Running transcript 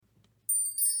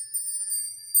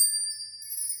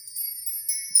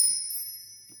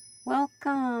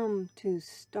Welcome to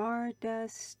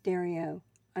Stardust Stereo.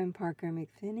 I'm Parker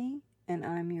McPhinney, and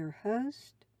I'm your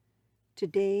host.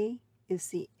 Today is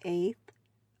the 8th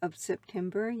of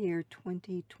September, year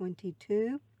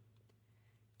 2022.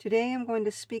 Today I'm going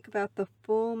to speak about the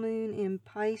full moon in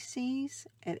Pisces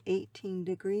at 18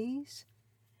 degrees,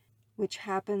 which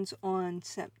happens on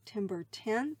September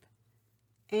 10th,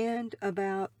 and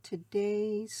about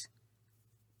today's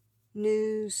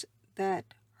news that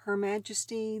Her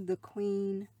Majesty the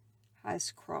Queen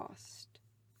has crossed.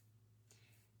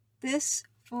 This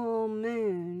full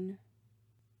moon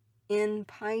in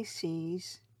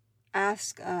Pisces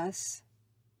asks us,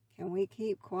 can we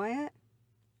keep quiet?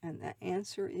 And the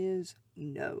answer is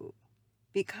no.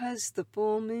 Because the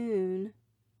full moon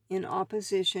in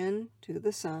opposition to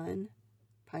the sun,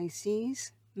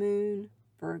 Pisces, moon,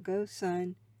 Virgo,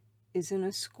 sun, is in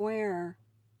a square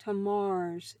to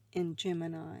Mars in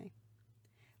Gemini.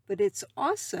 But it's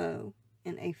also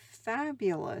in a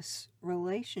fabulous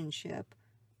relationship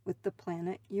with the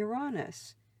planet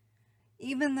Uranus.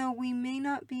 Even though we may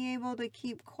not be able to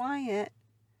keep quiet,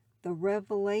 the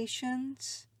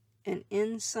revelations and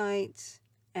insights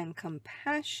and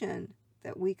compassion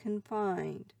that we can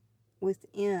find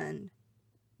within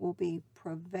will be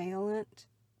prevalent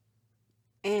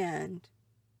and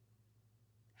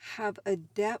have a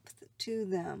depth to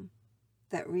them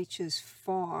that reaches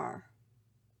far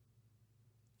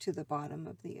to the bottom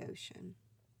of the ocean.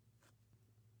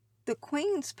 The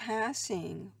Queen's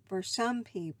passing, for some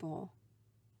people,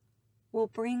 will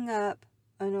bring up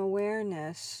an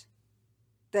awareness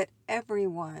that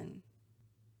everyone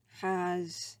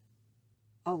has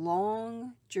a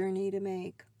long journey to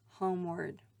make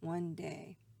homeward one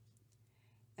day.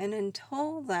 And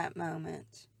until that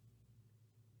moment,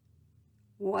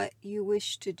 what you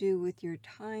wish to do with your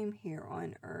time here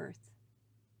on earth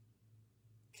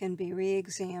can be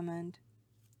re-examined.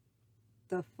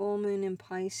 The full moon in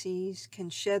Pisces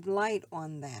can shed light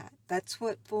on that. That's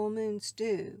what full moons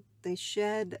do. They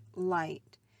shed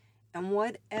light. And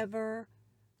whatever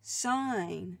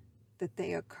sign that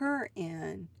they occur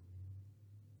in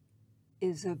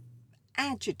is an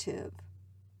adjective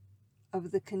of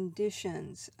the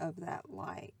conditions of that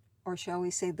light, or shall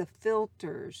we say the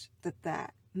filters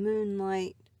that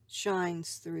moonlight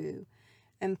shines through.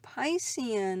 And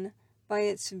Piscean, by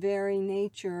its very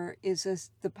nature,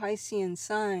 the Piscean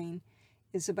sign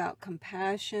is about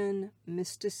compassion,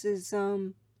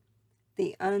 mysticism,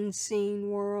 the unseen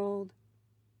world.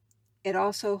 It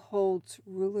also holds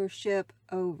rulership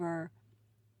over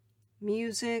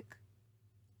music,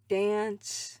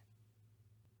 dance,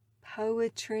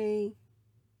 poetry,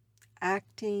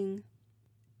 acting,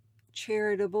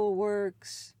 charitable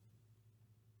works.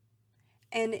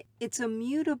 And it's a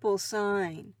mutable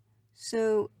sign,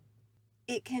 so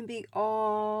it can be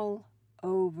all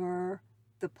over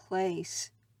the place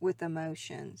with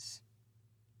emotions.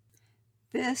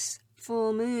 This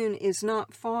full moon is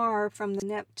not far from the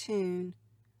Neptune,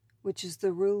 which is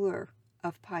the ruler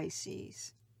of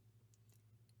Pisces.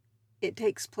 It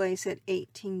takes place at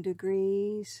 18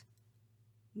 degrees.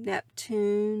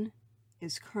 Neptune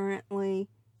is currently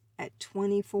at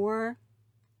 24,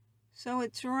 so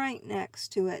it's right next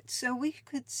to it. So we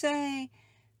could say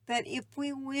that if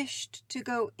we wished to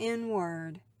go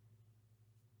inward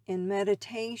in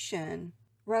meditation,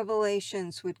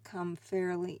 revelations would come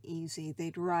fairly easy.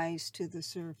 They'd rise to the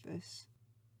surface.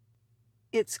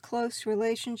 Its close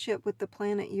relationship with the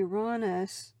planet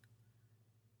Uranus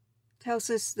tells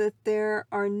us that there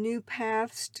are new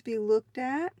paths to be looked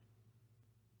at.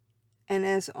 And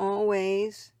as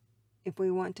always, if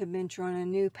we want to venture on a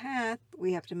new path,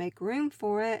 we have to make room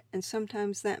for it, and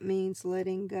sometimes that means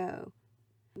letting go.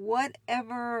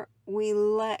 Whatever we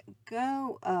let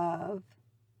go of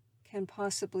can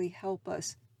possibly help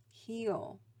us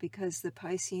heal, because the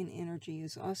Piscean energy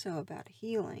is also about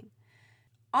healing.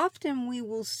 Often we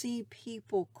will see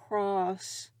people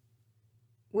cross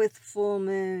with full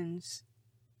moons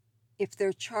if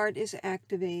their chart is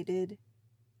activated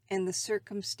and the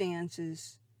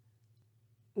circumstances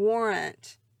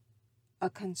warrant a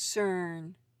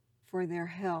concern for their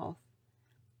health.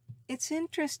 It's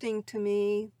interesting to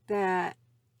me that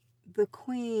the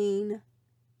Queen,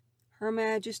 Her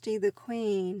Majesty the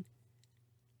Queen,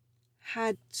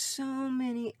 had so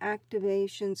many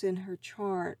activations in her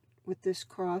chart with this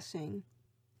crossing.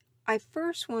 I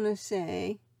first want to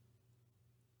say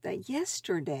that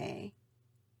yesterday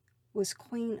was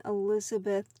Queen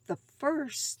Elizabeth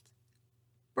I's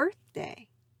birthday.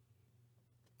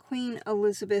 Queen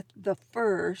Elizabeth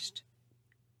I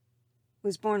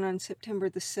was born on September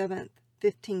the 7th,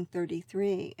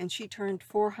 1533, and she turned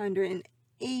 408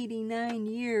 89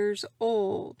 years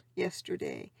old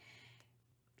yesterday.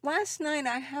 Last night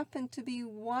I happened to be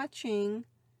watching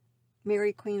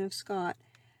Mary Queen of Scots,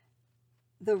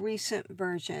 the recent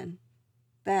version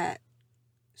that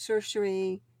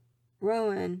Saoirse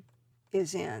Ronan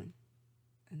is in.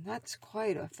 And that's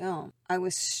quite a film. I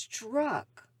was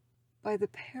struck by the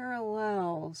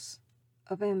parallels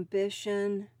of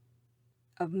ambition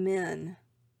of men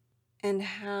and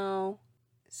how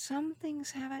some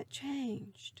things haven't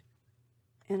changed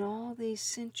in all these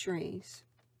centuries.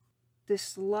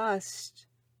 This lust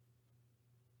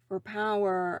for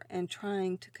power and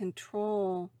trying to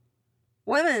control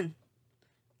women.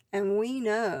 And we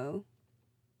know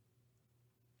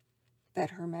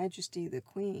that Her Majesty the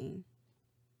Queen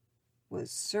was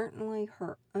certainly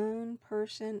her own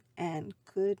person and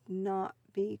could not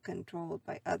be controlled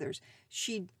by others.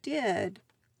 She did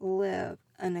live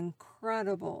an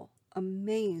incredible,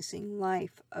 amazing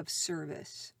life of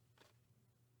service.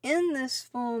 In this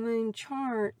full moon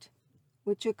chart,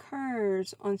 which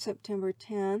occurs on September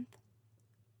 10th,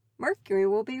 Mercury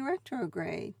will be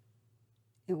retrograde.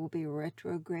 It will be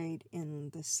retrograde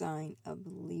in the sign of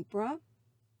Libra.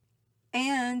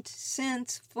 And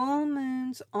since full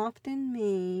moons often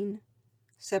mean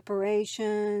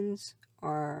separations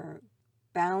or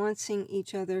balancing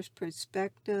each other's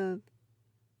perspective,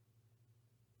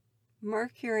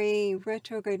 Mercury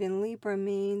retrograde in Libra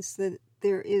means that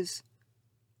there is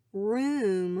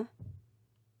room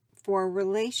for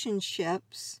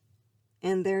relationships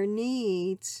and their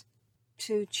needs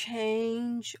to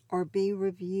change or be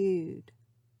reviewed.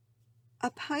 A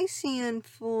Piscean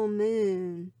full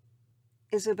moon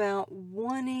is about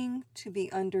wanting to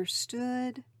be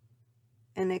understood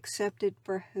and accepted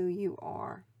for who you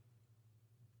are.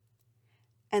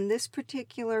 And this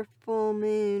particular full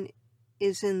moon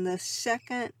is in the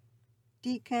second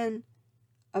decan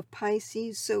of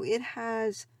Pisces, so it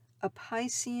has a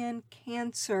Piscean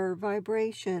Cancer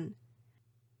vibration.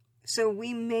 So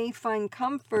we may find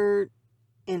comfort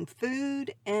in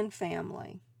food and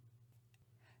family.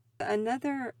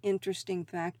 Another interesting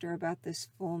factor about this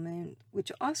full moon,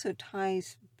 which also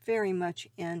ties very much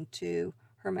into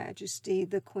Her Majesty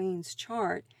the Queen's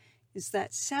chart, is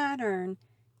that Saturn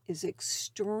is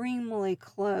extremely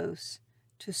close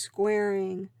to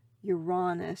squaring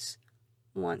Uranus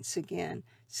once again.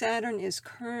 Saturn is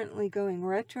currently going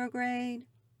retrograde,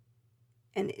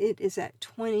 and it is at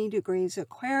 20 degrees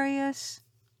Aquarius.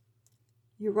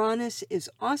 Uranus is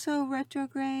also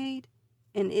retrograde,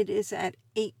 and it is at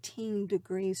 18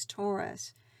 degrees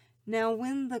Taurus. Now,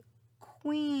 when the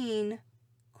Queen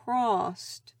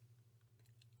crossed,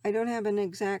 I don't have an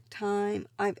exact time.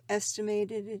 I've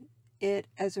estimated it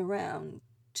as around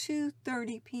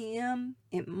 2:30 p.m.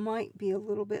 It might be a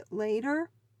little bit later.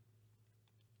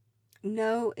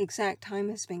 No exact time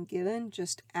has been given,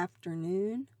 just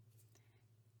afternoon.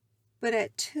 But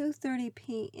at 2:30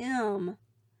 p.m.,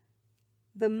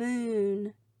 the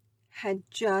moon had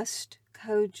just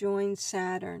co-joined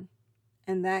Saturn,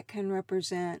 and that can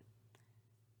represent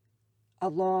a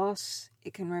loss.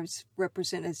 It can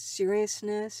represent a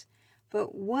seriousness.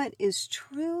 But what is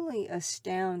truly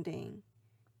astounding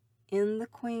in the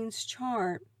Queen's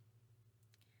chart,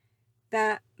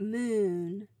 that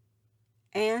moon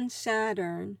and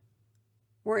Saturn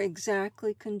were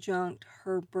exactly conjunct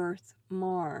her birth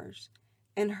Mars.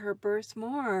 And her birth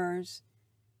Mars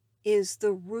is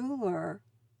the ruler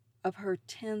of her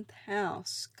 10th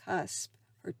house cusp,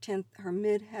 her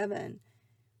midheaven.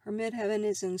 Her midheaven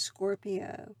is in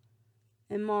Scorpio,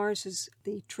 and Mars is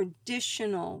the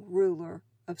traditional ruler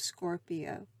of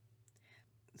Scorpio.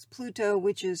 It's Pluto,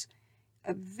 which is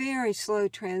a very slow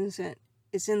transit,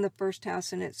 is in the first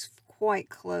house, and it's quite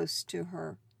close to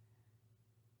her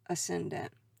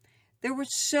ascendant. There were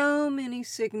so many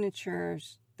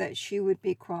signatures that she would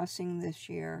be crossing this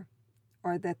year,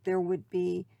 or that there would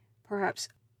be perhaps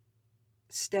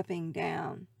stepping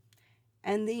down.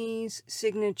 And these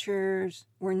signatures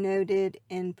were noted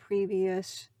in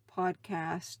previous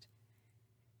podcasts,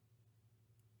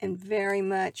 and very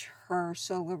much her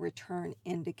solar return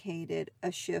indicated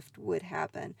a shift would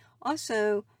happen.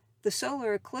 Also, the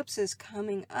solar eclipses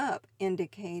coming up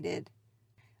indicated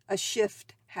a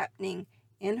shift happening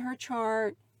in her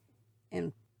chart,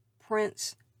 in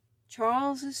Prince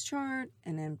Charles's chart,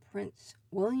 and in Prince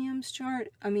William's chart.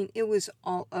 I mean, it was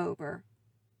all over.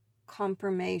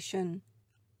 Confirmation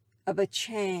of a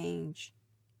change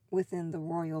within the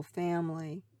royal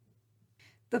family.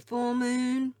 The full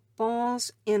moon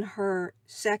falls in her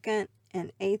 2nd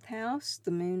and 8th house,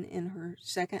 the moon in her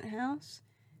 2nd house,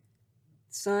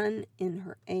 sun in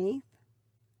her 8th,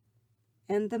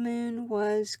 and the moon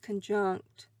was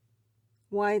conjunct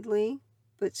widely,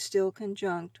 but still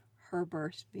conjunct her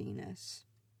birth Venus.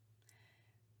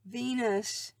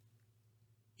 Venus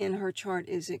in her chart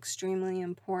is extremely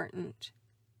important,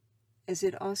 as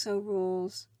it also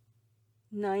rules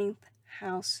ninth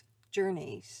house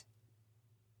journeys.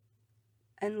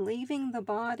 And leaving the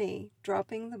body,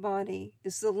 dropping the body,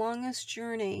 is the longest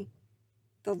journey,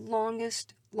 the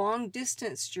longest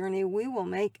long-distance journey we will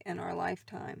make in our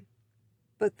lifetime.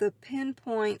 But the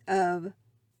pinpoint of,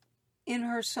 in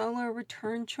her solar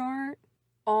return chart,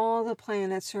 all the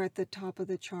planets are at the top of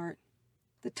the chart.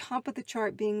 The top of the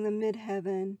chart being the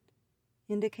midheaven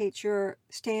indicates you're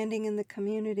standing in the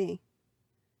community.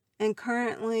 And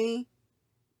currently,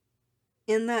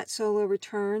 in that solar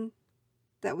return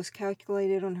that was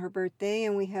calculated on her birthday,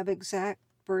 and we have exact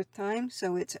birth time,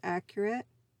 so it's accurate,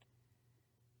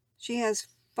 she has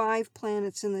 5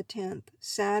 planets in the 10th: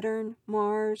 Saturn,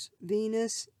 Mars,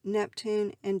 Venus,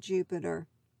 Neptune, and Jupiter.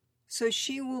 So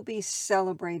she will be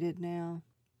celebrated now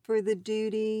for the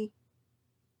duty,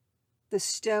 the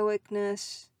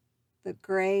stoicness, the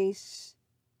grace.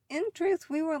 In truth,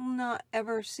 we will not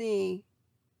ever see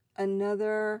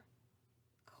another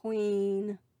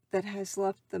queen that has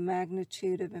left the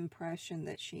magnitude of impression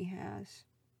that she has.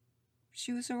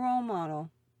 She was a role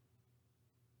model.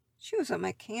 She was a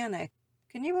mechanic.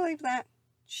 Can you believe that?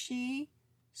 She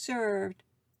served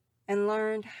and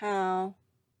learned how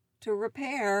to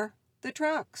repair the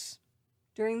trucks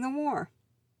during the war.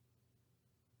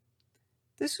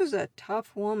 This was a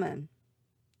tough woman.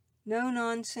 No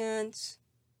nonsense.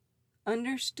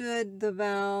 Understood the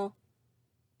vow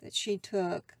that she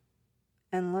took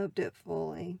and loved it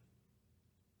fully.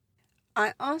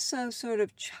 I also sort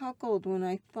of chuckled when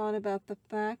I thought about the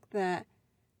fact that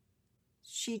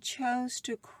she chose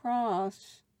to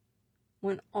cross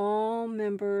when all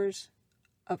members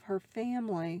of her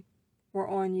family were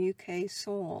on UK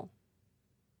soil.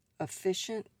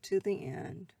 Efficient to the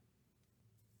end.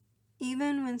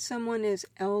 Even when someone is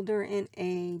elder in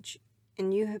age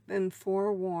and you have been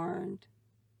forewarned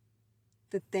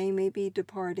that they may be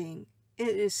departing,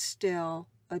 it is still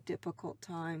a difficult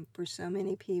time for so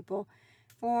many people.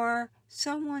 For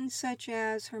someone such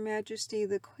as Her Majesty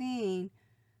the Queen,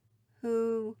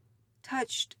 who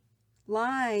touched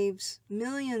lives,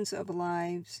 millions of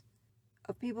lives,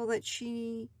 of people that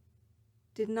she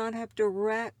did not have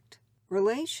direct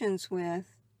relations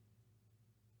with,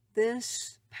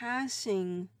 this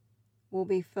passing will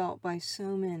be felt by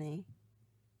so many.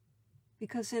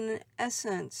 Because in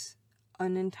essence,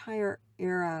 an entire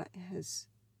era has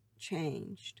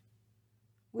changed.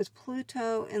 With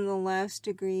Pluto in the last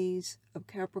degrees of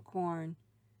Capricorn,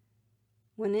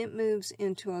 when it moves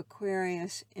into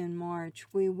Aquarius in March,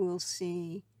 we will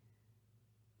see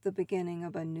the beginning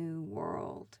of a new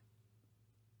world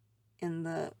in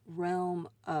the realm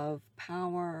of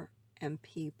power and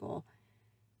people.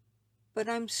 But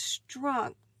I'm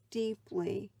struck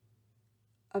deeply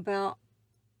about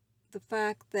the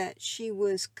fact that she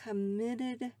was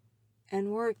committed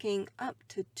and working up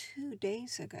to 2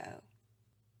 days ago.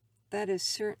 That is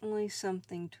certainly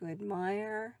something to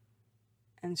admire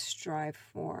and strive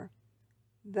for.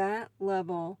 That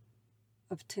level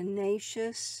of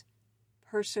tenacious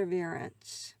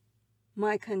perseverance.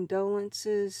 My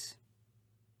condolences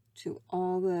to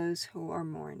all those who are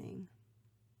mourning.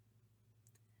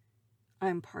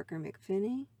 I'm Parker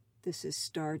McPhinney. This is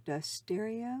Stardust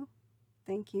Stereo.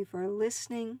 Thank you for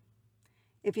listening.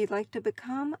 If you'd like to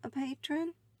become a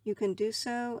patron, you can do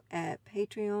so at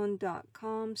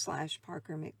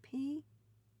patreon.com/ParkerMcP.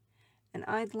 And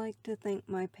I'd like to thank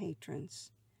my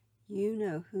patrons. You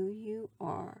know who you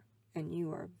are, and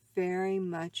you are very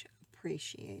much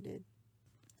appreciated.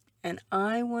 And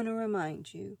I want to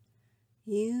remind you,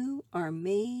 you are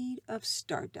made of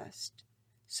stardust,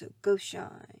 so go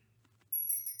shine.